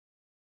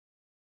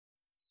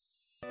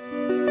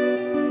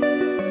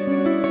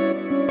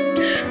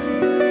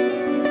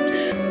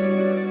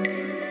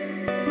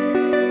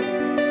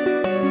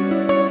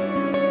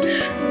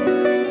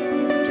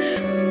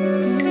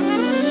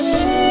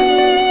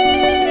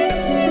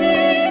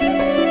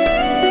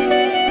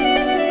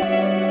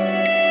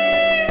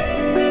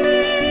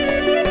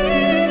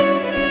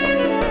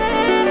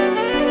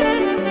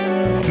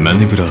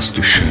biraz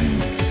düşün.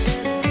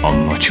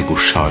 Anla ki bu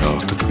şar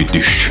artıq bir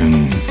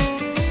düşkün.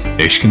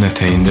 Eşqin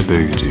ətəyində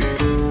böyüdük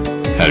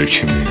hər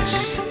ikimiz,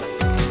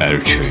 hər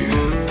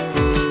köyün.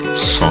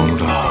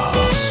 Sonra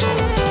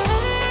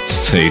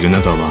seyrinə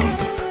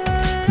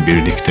dalardıq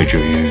birlikdə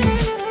göyün.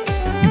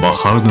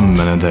 Baxardın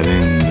mənə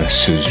dərin və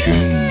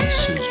süzgün.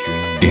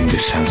 İndi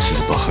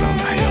sənsiz baxıram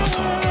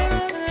həyata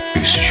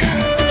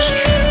üzgün.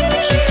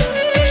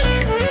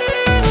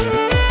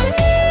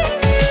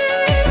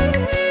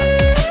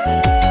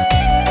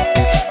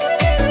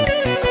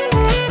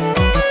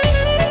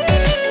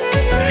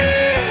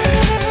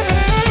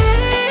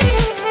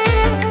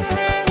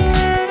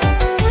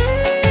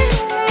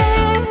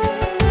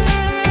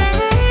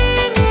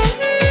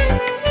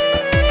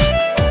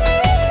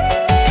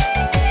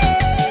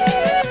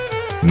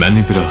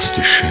 Məni biraz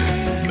düşün,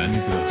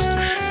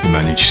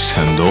 məni ki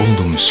səndə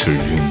oldum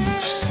sürgün.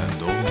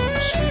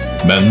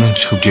 Məndən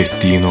çıxıb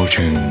getdiyin o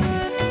gün,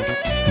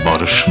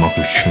 barışmaq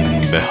üçün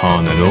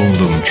bəhanəli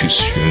oldum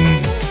küskün.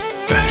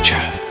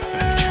 Bəlkə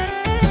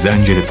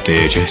zəng edib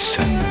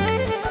deyəcəksən,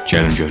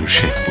 gəl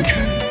görüşək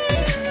bugün.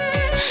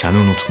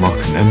 Səni unutmaq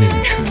nə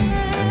mümkün,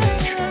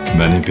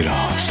 məni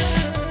biraz